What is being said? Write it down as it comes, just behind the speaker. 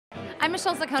I'm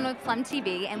Michele Zaccone with Plum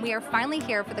TV, and we are finally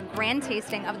here for the grand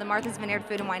tasting of the Martha's Vineyard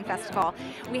Food and Wine Festival.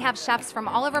 We have chefs from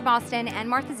all over Boston and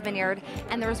Martha's Vineyard,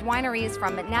 and there's wineries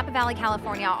from Napa Valley,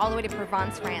 California, all the way to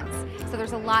Provence, France. So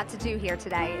there's a lot to do here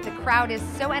today. The crowd is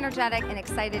so energetic and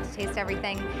excited to taste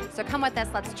everything. So come with us,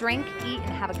 let's drink, eat,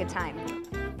 and have a good time.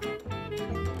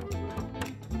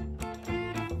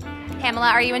 Pamela,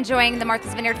 are you enjoying the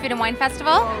Martha's Vineyard Food and Wine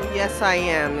Festival? Oh, yes, I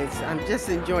am. I'm just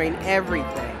enjoying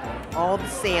everything. All the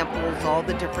samples, all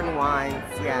the different wines,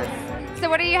 yes. So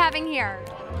what are you having here?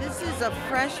 This is a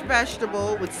fresh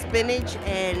vegetable with spinach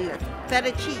and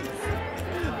feta cheese.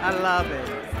 I love it.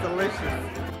 It's delicious.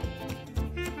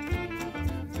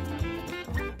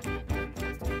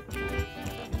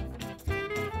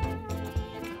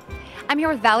 I'm here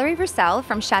with Valerie Roussel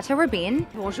from Chateau Rabine.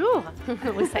 Bonjour,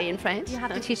 we say in French. You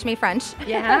have to teach me French.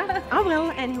 Yeah, I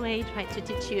will anyway try to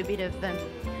teach you a bit of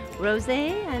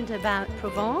rosé and about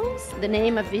Provence. The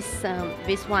name of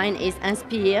this wine is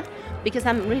Inspire because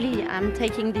I'm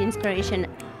taking the inspiration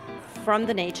from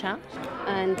the nature.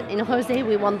 And in rosé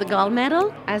we want the gold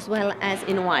medal as well as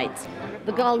in white.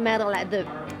 The gold medal at the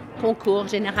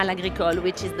Concours Général Agricole,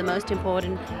 which is the most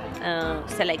important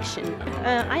selection.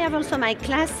 I have also my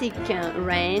classic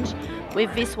range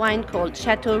with this wine called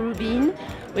Chateau Rabine,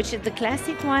 which is the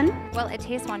classic one. Well, it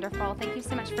tastes wonderful. Thank you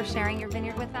so much for sharing your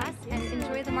vineyard with us, and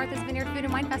enjoy the Martha's Vineyard Food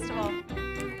and Wine Festival.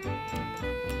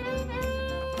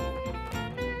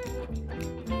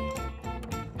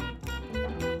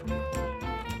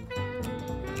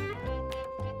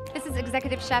 This is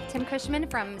Executive Chef Tim Cushman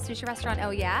from sushi restaurant Oh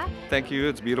Yeah. Thank you.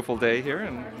 It's a beautiful day here,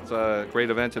 and it's a great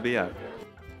event to be at.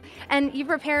 And you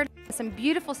prepared some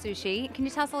beautiful sushi. Can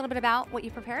you tell us a little bit about what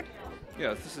you prepared?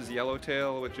 Yes, this is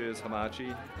yellowtail, which is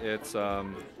hamachi. It's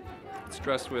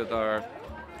dressed with our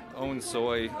own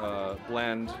soy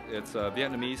blend. It's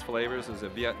Vietnamese flavors. It's a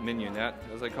Viet mignonette,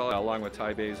 as I call it, along with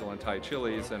Thai basil and Thai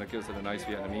chilies, and it gives it a nice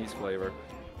Vietnamese flavor.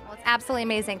 Well, it's absolutely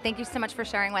amazing. Thank you so much for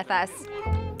sharing with us.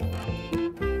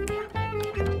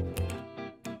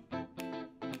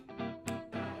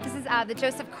 This is the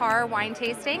Joseph Carr wine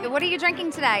tasting. What are you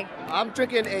drinking today? I'm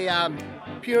drinking a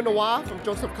Pinot Noir from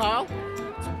Joseph Carr.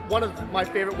 It's one of my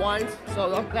favorite wines,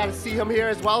 so I'm glad to see him here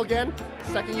as well again.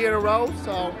 Second year in a row,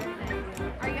 so.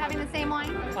 Are you having the same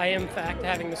wine? I am, in fact,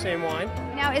 having the same wine.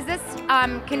 Now, is this,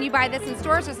 can you buy this in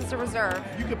stores, or is this a reserve?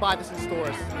 You can buy this in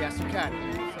stores. Yes, you can.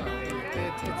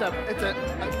 So it's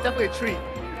definitely a treat.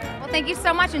 Well, thank you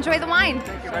so much. Enjoy the wine.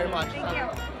 Thank you very much. Thank you.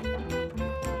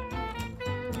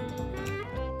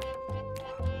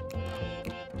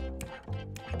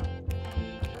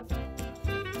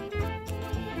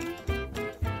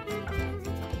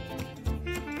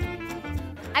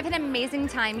 I've had an amazing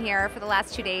time here for the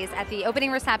last 2 days at the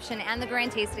opening reception and the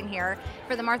grand tasting here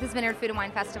for the Martha's Vineyard Food and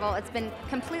Wine Festival. It's been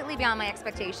completely beyond my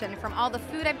expectation. From all the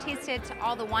food I've tasted to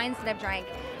all the wines that I've drank,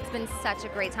 it's been such a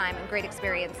great time and great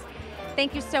experience.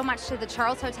 Thank you so much to the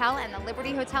Charles Hotel and the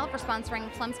Liberty Hotel for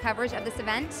sponsoring Plum's coverage of this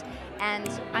event. And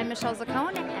I'm Michele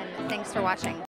Zaccone, and thanks for watching.